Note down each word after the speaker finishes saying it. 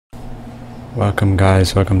Welcome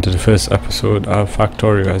guys, welcome to the first episode of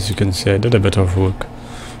Factorio. As you can see, I did a bit of work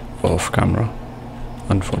off camera,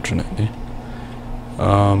 unfortunately.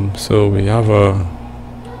 So we have a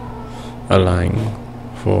line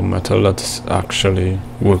for metal that's actually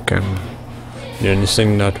working. The only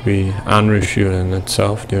thing that and refueling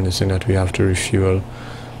itself, the only thing that we have to refuel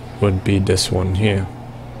would be this one here.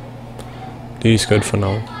 These good for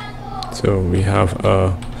now. So we have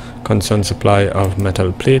a constant supply of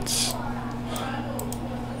metal plates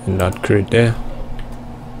in that crate there.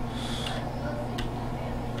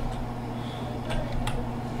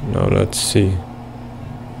 Now let's see. You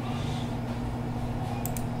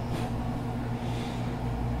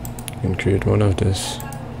can create one of this,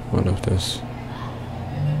 and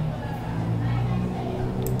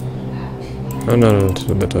a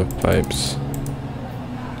little bit of pipes.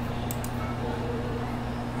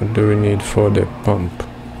 What do we need for the pump?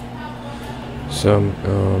 Some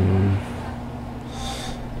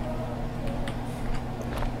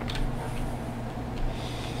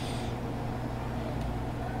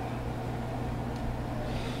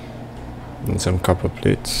and some copper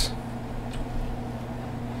plates.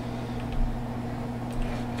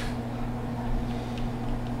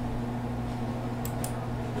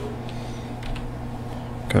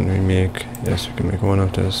 Can we make? Yes, we can make one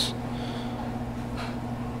of this.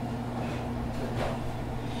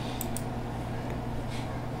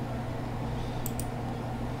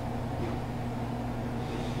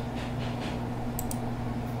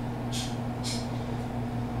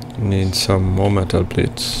 Need some more metal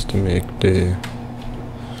plates to make the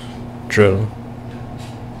drill.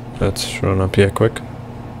 Let's run up here quick.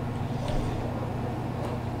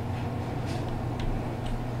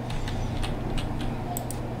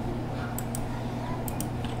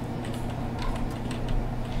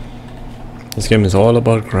 This game is all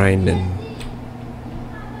about grinding.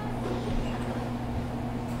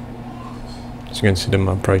 So you can see the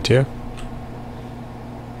map right here.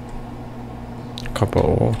 Copper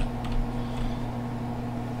ore.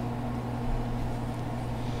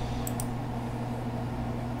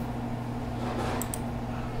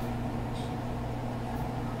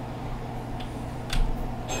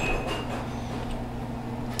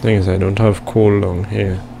 Thing is, I don't have coal down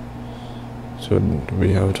here, so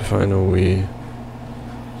we have to find a way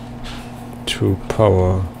to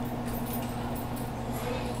power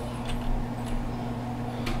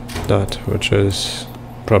that, which is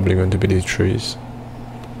probably going to be the trees.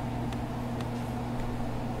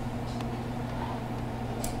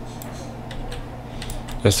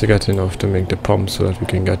 Just to get enough to make the pump so that we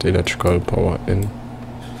can get electrical power in.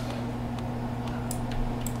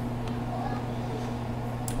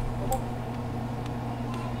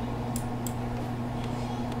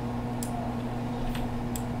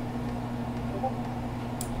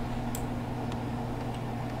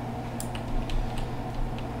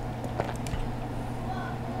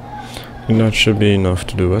 And that should be enough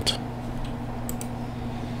to do it.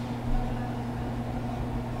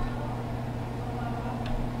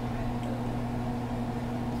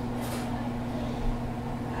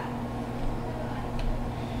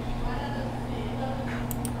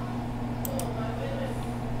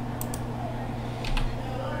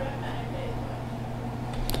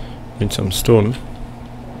 Need some stone.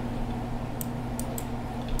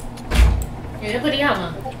 You put the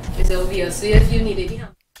hammer. It's obvious. So if you needed the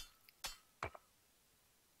hammer.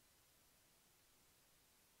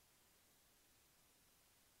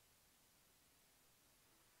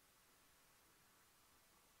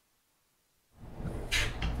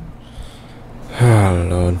 Oh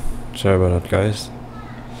Lord, sorry about that, guys.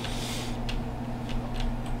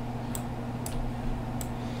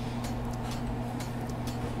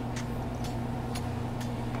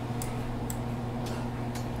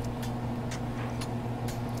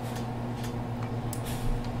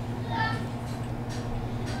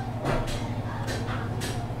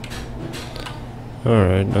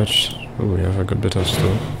 Alright, that's... Oh, we have a good bit of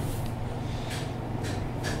stone.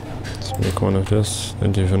 Let's make one of this,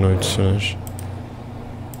 and even though it's finished.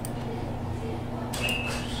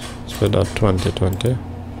 Let's put that 2020.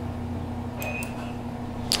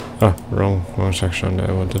 Ah, wrong section there.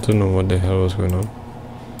 I wanted to know what the hell was going on.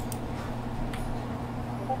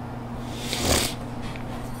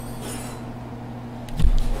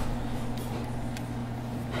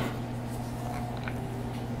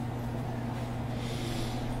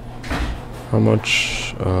 How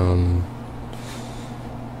much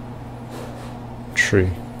tree?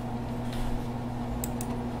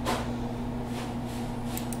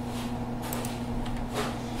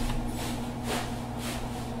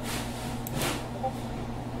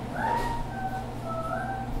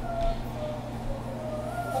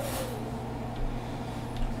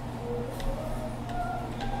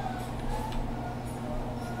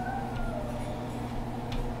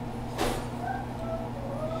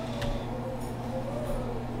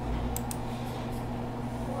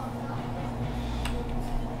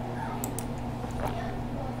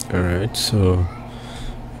 Alright, so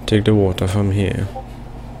take the water from here.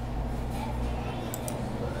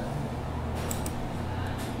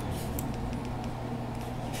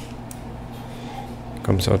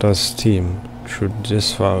 Comes out as steam through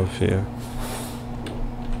this valve here.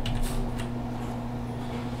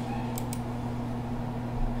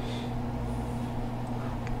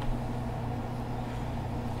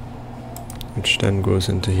 Which then goes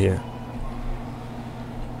into here.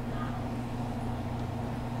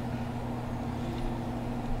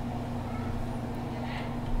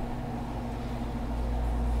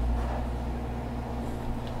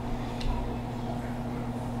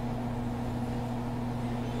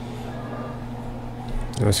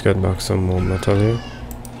 Let's get back some more metal here.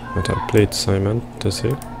 Metal plate cement to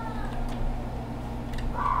see.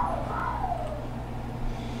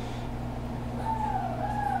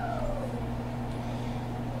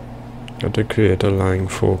 Got to create a line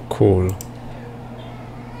for coal.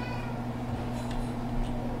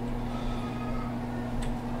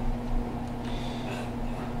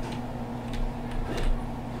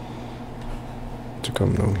 To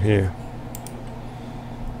come down here.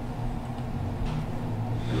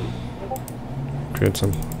 Create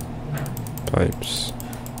some pipes.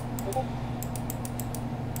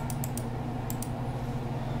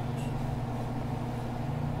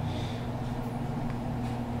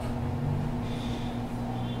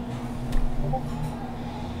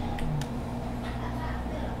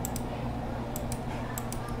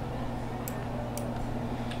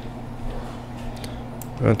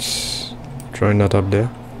 Let's join that up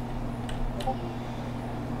there.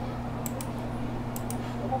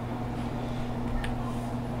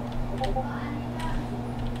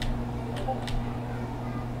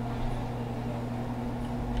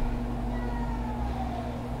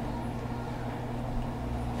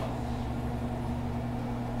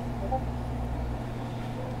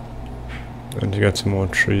 And you got some more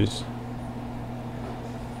trees.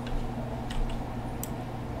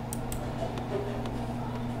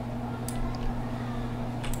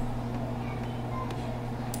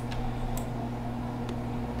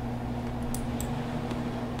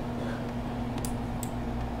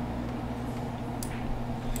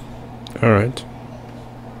 All right.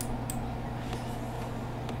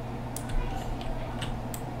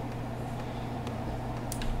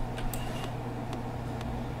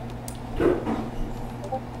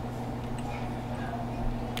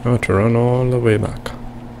 Oh, to run all the way back.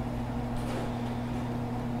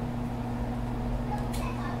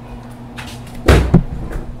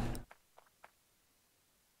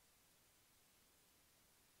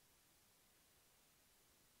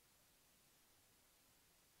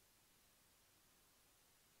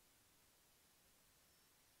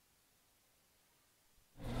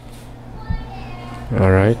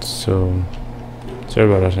 Alright, so sorry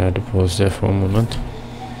about that, I had to pause there for a moment.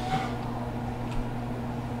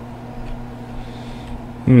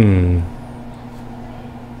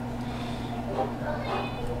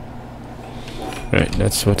 Right,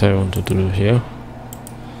 that's what I wanted to do here.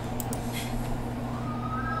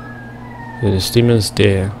 So the steam is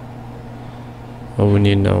there. What we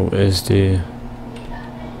need now is the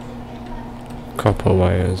copper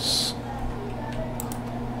wires.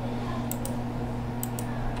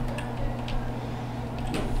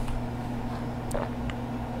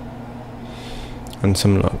 And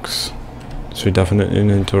some logs. So we definitely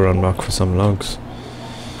need to run back for some logs.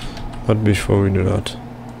 But before we do that,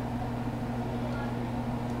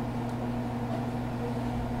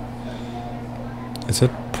 is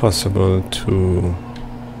it possible to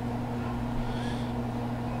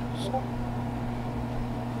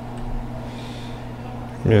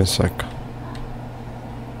give me a sec.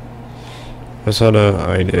 Just had an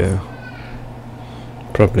idea.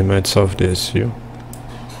 Probably might solve the issue.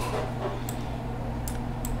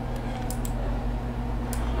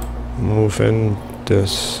 Moving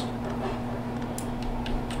this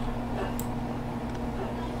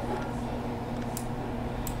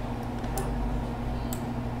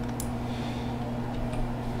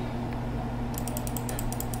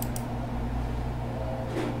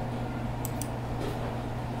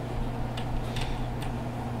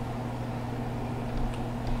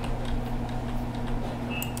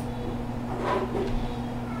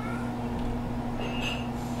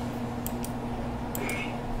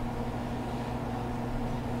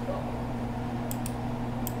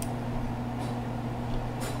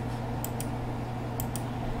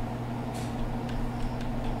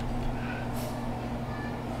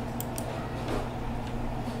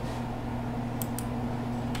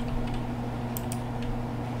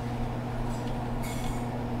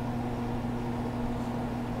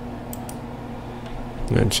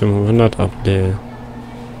Right, so moving that up there.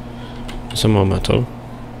 Some more metal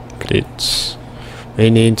plates. We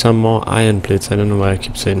need some more iron plates. I don't know why I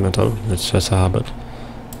keep saying metal. It's just a habit.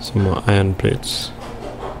 Some more iron plates.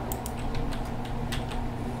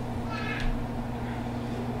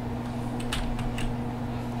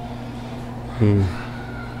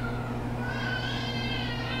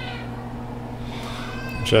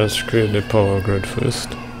 Just create the power grid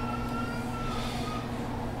first.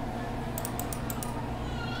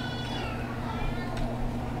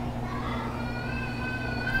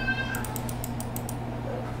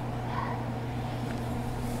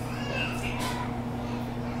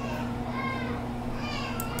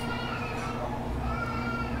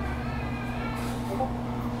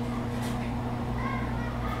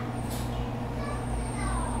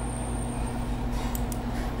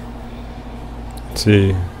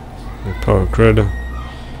 See, the power grid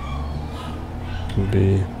will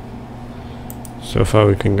be so far.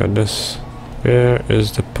 We can get this. Where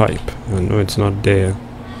is the pipe? Oh, no, it's not there.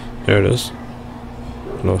 There it is.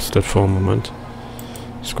 Lost it for a moment.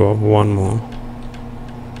 Let's go up one more.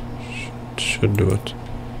 Should do it,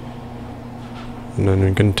 and then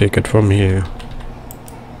we can take it from here.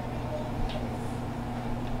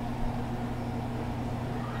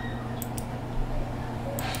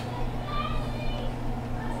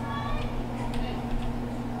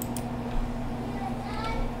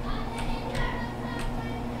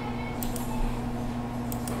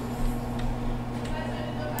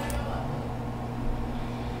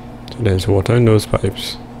 There's water in those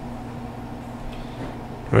pipes.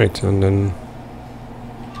 Right, and then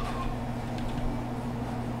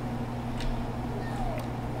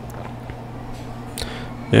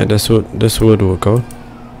yeah, this would work out.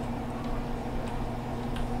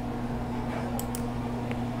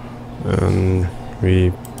 And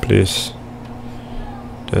we place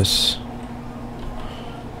this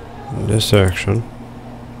in this section.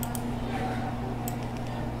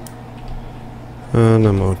 And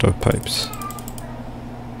I'm out of pipes.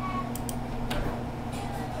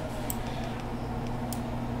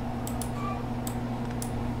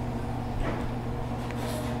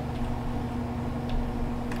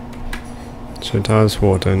 So it has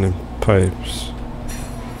water in the pipes.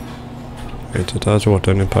 Right, it has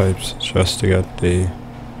water in the pipes just to get the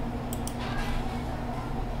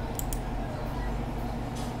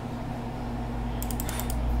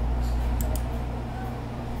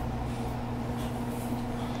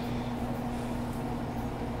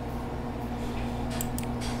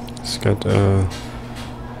get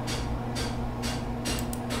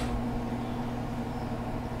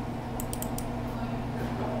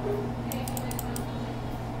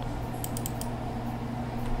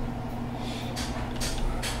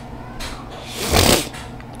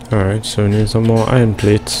alright, so we need some more iron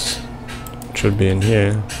plates. It should be in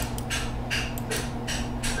here.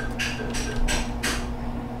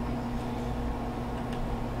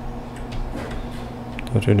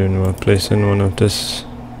 What we're doing, we're placing one of this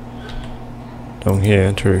down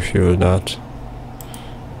here to refuel that.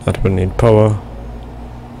 That will need power.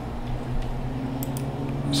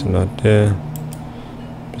 Placing that there.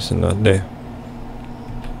 Placing that there.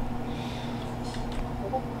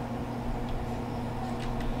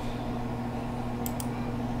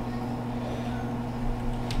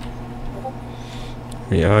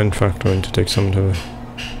 We are in fact going to take some to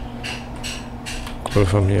go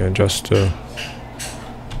from here just to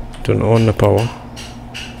turn on the power.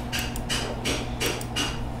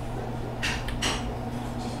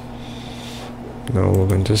 Now we're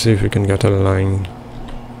going to see if we can get a line.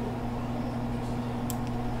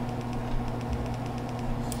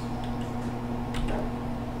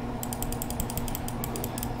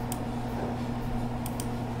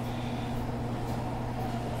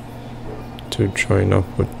 To join up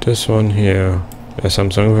with this one here. Yes,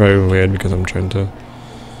 I'm sounding very weird because I'm trying to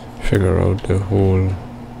figure out the whole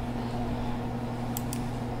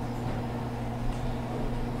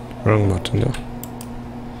wrong button there.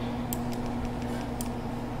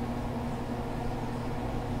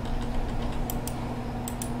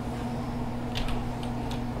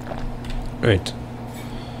 Right.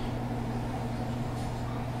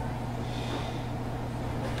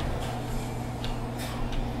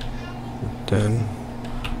 Then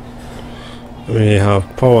we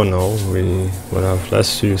have power now. We will have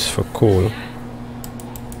less use for coal.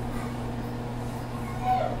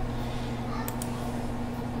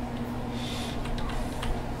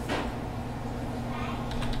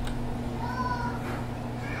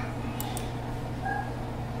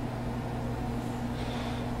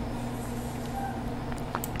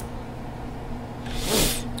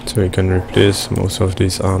 So we can replace most of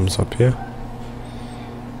these arms up here.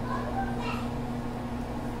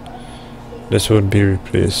 this would be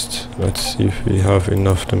replaced. Let's see if we have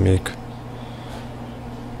enough to make.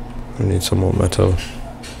 We need some more metal.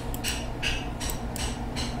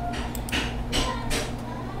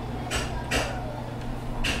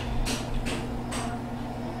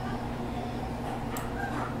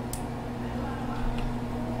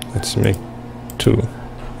 Let's make 2,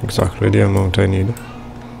 exactly the amount I need.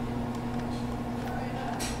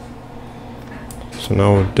 So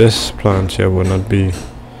now this plant here will not be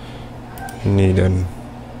needing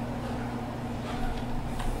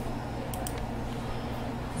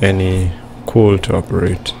any coal to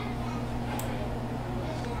operate.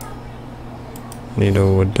 Neither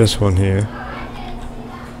would this one here.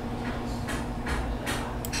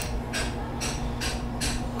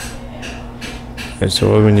 Okay,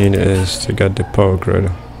 so all we need is to get the power grid.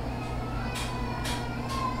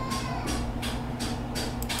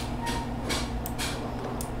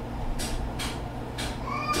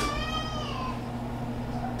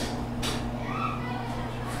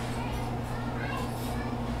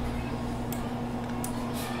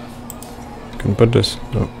 Can put this,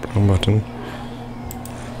 no, wrong button.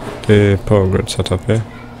 The power grid setup here.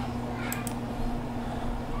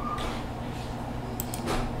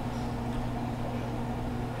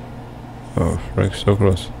 Oh, frick, so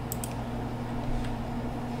close.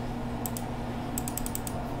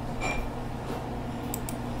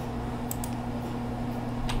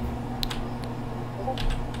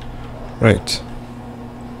 Right.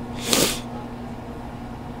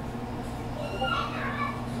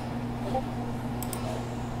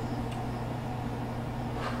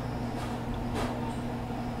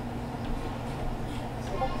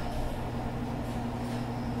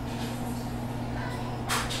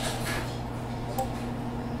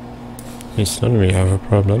 Then we have a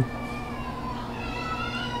problem.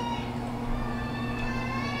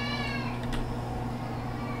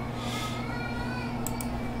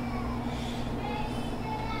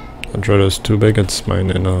 That road is too big, it's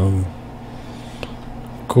mining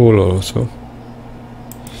coal also.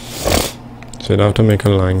 So you'd have to make a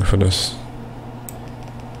line for this.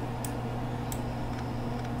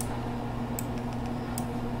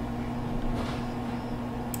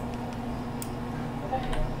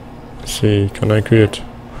 See, can I create?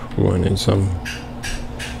 Oh, I need some.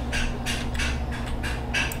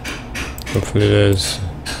 Hopefully there's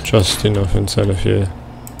just enough inside of here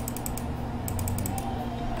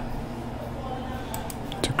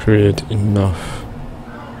to create enough.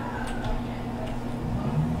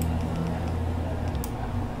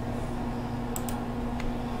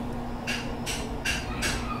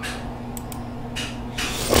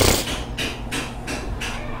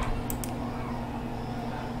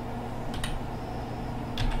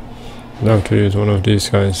 I have to use one of these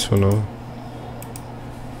guys for now.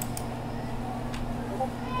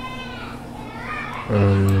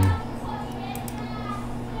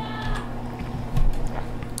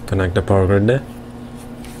 Connect the power grid there.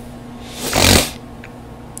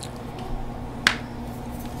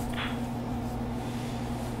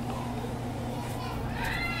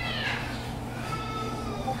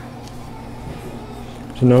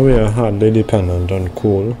 So now we are hardly dependent on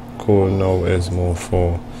coal. Coal now is more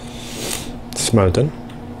for smelting.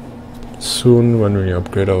 Soon when we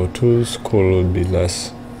upgrade our tools, coal will be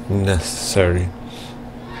less necessary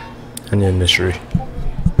in the industry.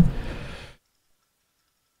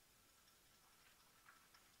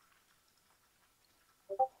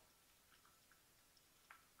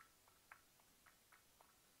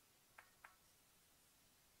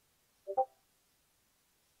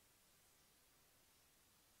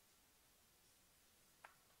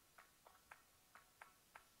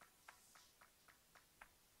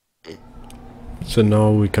 So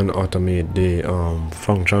now we can automate the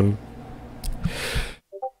function.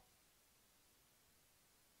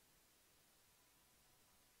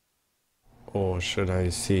 Or should I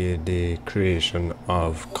say the creation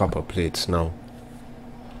of copper plates now?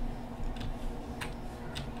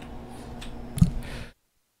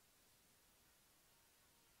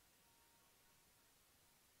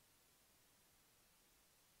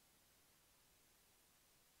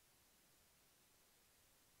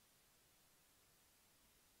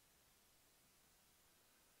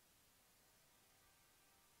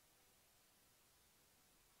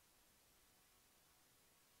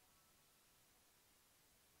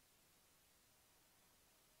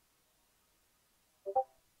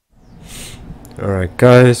 Alright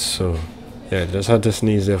guys, so yeah, just had to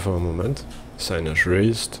sneeze there for a moment. Sinus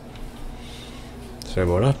raised. Sorry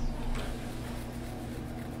about that.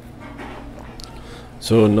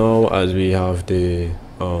 So now as we have the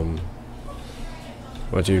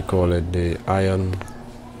what do you call it, the iron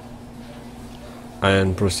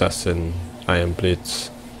iron processing, iron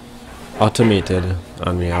plates automated,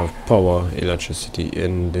 and we have power electricity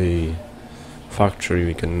in the factory.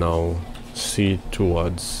 We can now see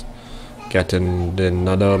towards getting the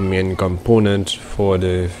another main component for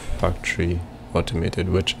the factory automated,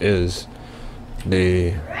 which is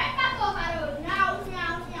the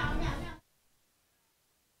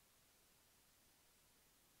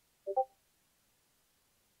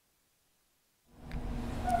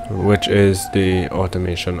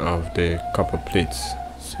automation of the copper plates.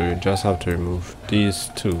 So you just have to remove these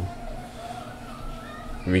two.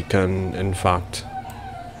 We can in fact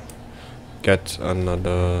get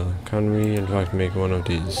another, can we in fact make one of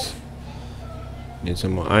these? Need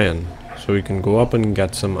some more iron. So we can go up and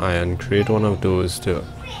get some iron, create one of those to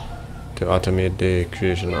automate the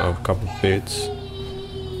creation of copper plates.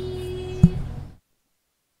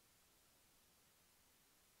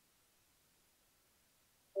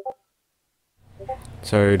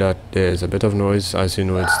 Sorry that there's a bit of noise, as you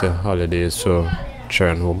know it's the holidays, so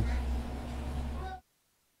children home.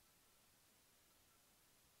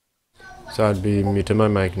 So I'll be muting my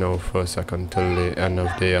mic now for a second till the end of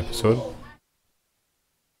the episode.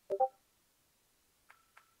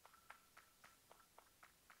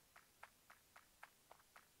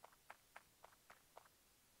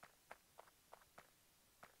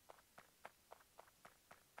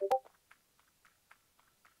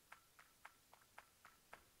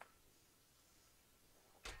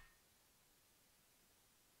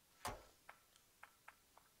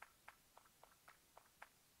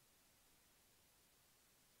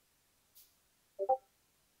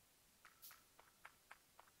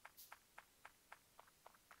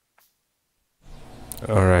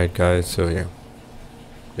 Alright guys, so yeah,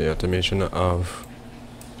 the automation of,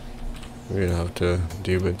 we'll have to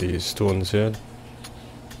deal with these stones here.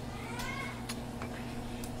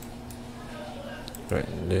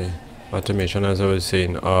 Right, the automation, as I was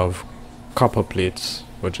saying, of copper plates,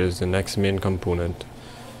 which is the next main component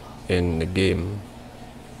in the game.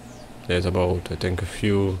 There's about, I think, a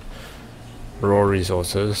few raw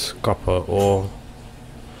resources: copper ore,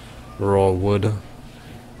 raw wood,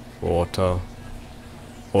 water,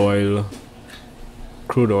 oil,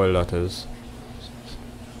 crude oil that is,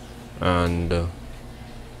 and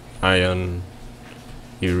iron,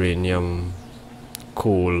 uranium,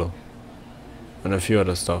 coal, and a few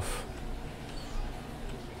other stuff.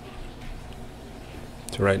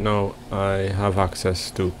 So right now I have access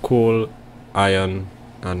to coal, iron,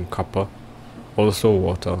 and copper, also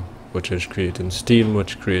water, which is creating steam,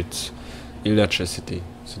 which creates electricity.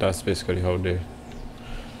 So that's basically how the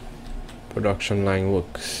production line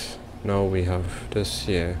works. Now we have this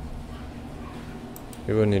here.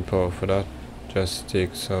 We won't need power for that. Just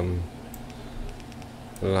take some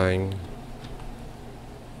line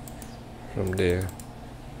from there.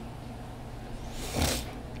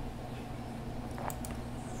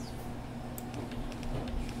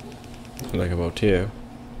 Like about here.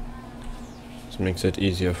 This makes it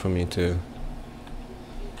easier for me to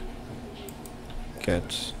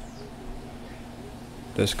get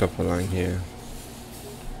this copper line here.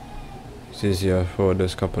 It's easier for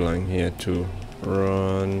this copper line here to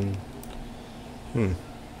run.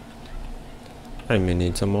 I may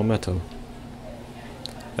need some more metal.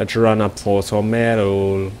 Let's run up for some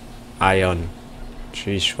metal. Iron.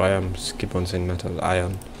 Jeez, why I'm skip on saying metal.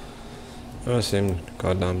 Iron. Oh, same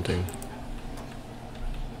goddamn thing.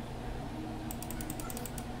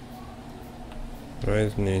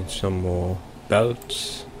 Right, need some more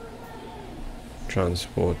belts.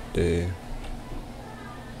 Transport the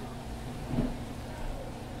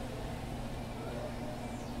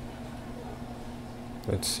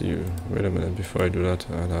let's see, wait a minute, before I do that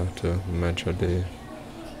I'll have to measure the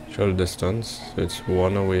shuttle distance. So it's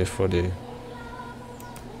one away for the,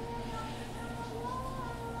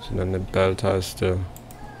 so then the belt has to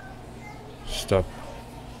stop,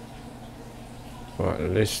 or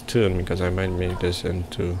at least turn, because I might make this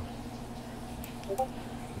into,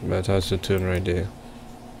 belt has to turn right there.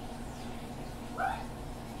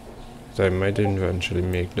 So I might eventually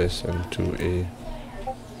make this into a,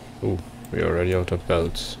 ooh, we're already out of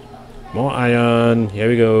belts. More iron, here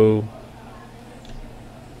we go.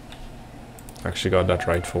 Actually got that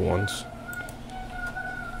right for once.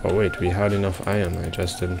 Oh wait, we had enough iron, I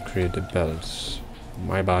just didn't create the belts.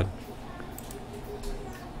 My bad.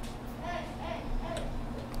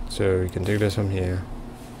 So we can take this from here.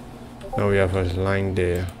 Now we have a line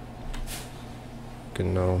there. We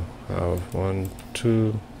can now have 1,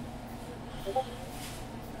 2.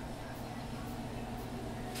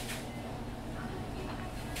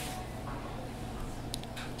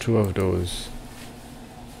 Two of those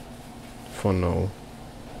for now.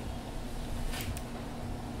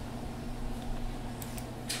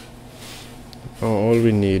 All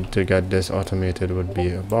we need to get this automated would be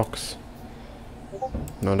a box.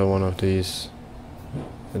 Another one of these.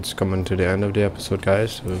 It's coming to the end of the episode,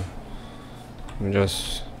 guys, so let me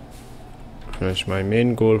just finish my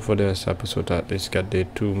main goal for this episode, to at least get the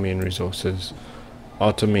 2 main resources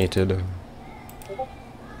automated.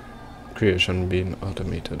 Creation being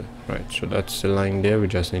automated. Right, so that's the line there. We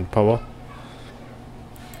just need power.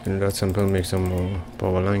 And that's simple, make some more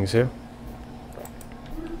power lines here.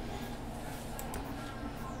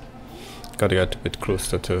 Gotta get a bit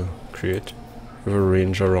closer to create. You have a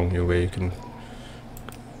range around you where you can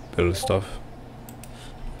build stuff.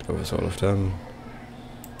 Covers all of them.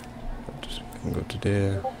 Just can go to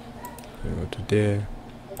there, can go to there,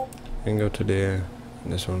 can go to there,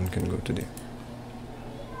 and this one can go to there.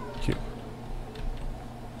 Cute.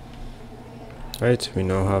 Right, we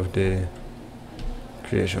now have the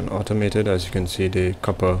creation automated. As you can see, the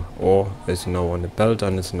copper ore is now on the belt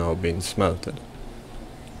and it's now being smelted.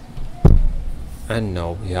 And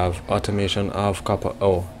now we have automation of copper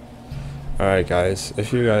ore. Alright guys,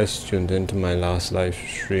 if you guys tuned into my last live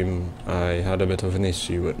stream, I had a bit of an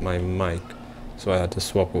issue with my mic, so I had to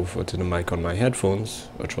swap over to the mic on my headphones,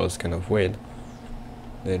 which was kind of weird.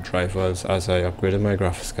 The drivers, as I upgraded my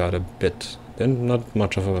graphics card a bit, then not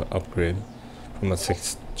much of an upgrade, from a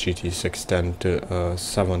GT 610 to a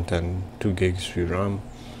 710 2 gigs RAM.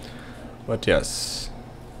 But yes,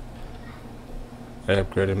 I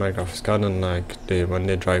upgraded my graphics card, and like when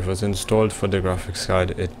the drivers installed for the graphics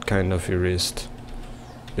card, it kind of erased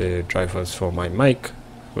the drivers for my mic,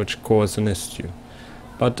 which caused an issue.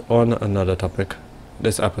 But on another topic,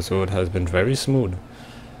 this episode has been very smooth.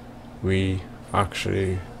 We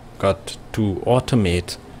actually got to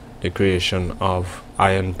automate the creation of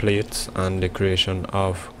iron plates and the creation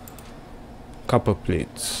of copper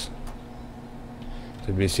plates.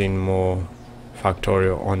 To be seen more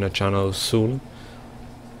Factorio on the channel soon.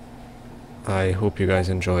 I hope you guys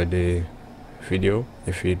enjoyed the video.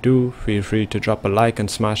 If you do, feel free to drop a like and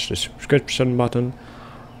smash the subscription button.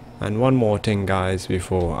 And one more thing guys,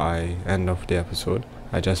 before I end off the episode,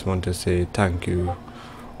 I just want to say thank you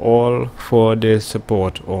all for the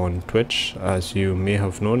support on Twitch. As you may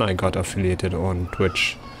have known, I got affiliated on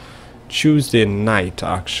Twitch Tuesday night.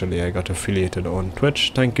 Actually, I got affiliated on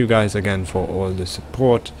Twitch. Thank you guys again for all the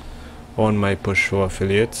support on my push for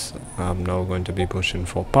affiliates. I'm now going to be pushing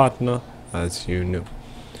for partner, as you know.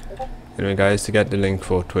 Anyway guys, to get the link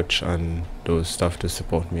for Twitch and those stuff to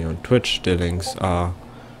support me on Twitch, the links are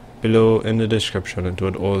below in the description. It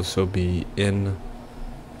would also be in,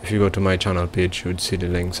 if you go to my channel page, you would see the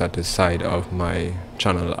links at the side of my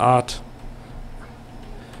channel art.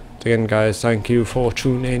 Again guys, thank you for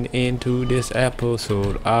tuning into this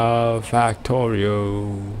episode of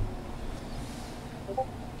Factorio.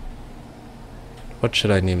 What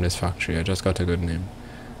should I name this factory? I just got a good name.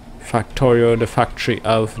 Factorio, the factory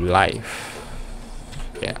of life.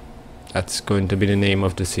 Yeah, that's going to be the name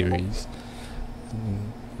of the series.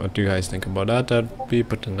 What do you guys think about that? I'd be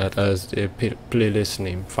putting that as the playlist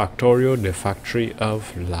name. Factorio, the factory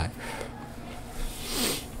of life.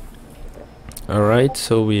 Alright,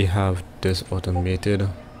 so we have this automated.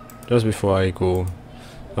 Just before I go,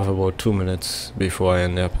 I have about 2 minutes before I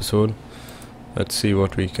end the episode. Let's see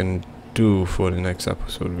what we can do for the next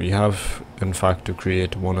episode. We have in fact to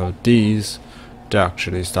create one of these to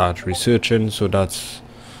actually start researching, so that's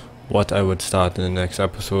what I would start in the next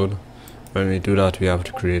episode. When we do that, we have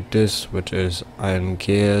to create this, which is iron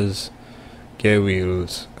gears, gear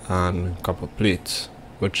wheels and copper plates,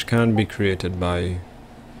 which can be created by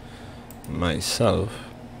myself.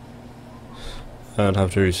 I'd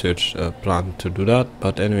have to research a plan to do that,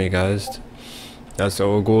 but anyway guys, that's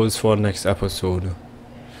our goals for next episode.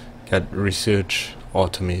 Get research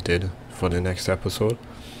automated for the next episode.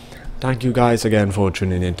 Thank you guys again for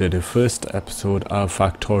tuning into the first episode of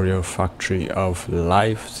Factorio Factory of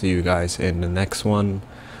Life. See you guys in the next one,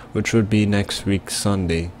 which would be next week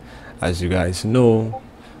Sunday. As you guys know,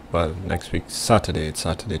 well, next week Saturday. It's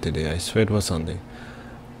Saturday today, I swear it was Sunday.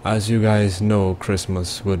 As you guys know,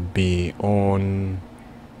 Christmas would be on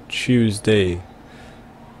Tuesday.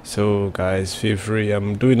 So guys, feel free.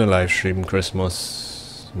 I'm doing a live stream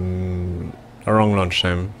Christmas around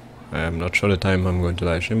lunchtime. I'm not sure the time I'm going to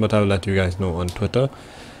live stream, but I'll let you guys know on Twitter.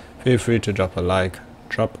 Feel free to drop a like,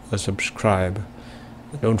 drop a subscribe,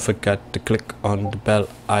 and don't forget to click on the bell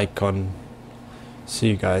icon.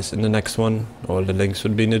 See you guys in the next one. All the links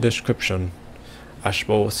would be in the description.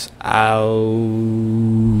 Ashboss out.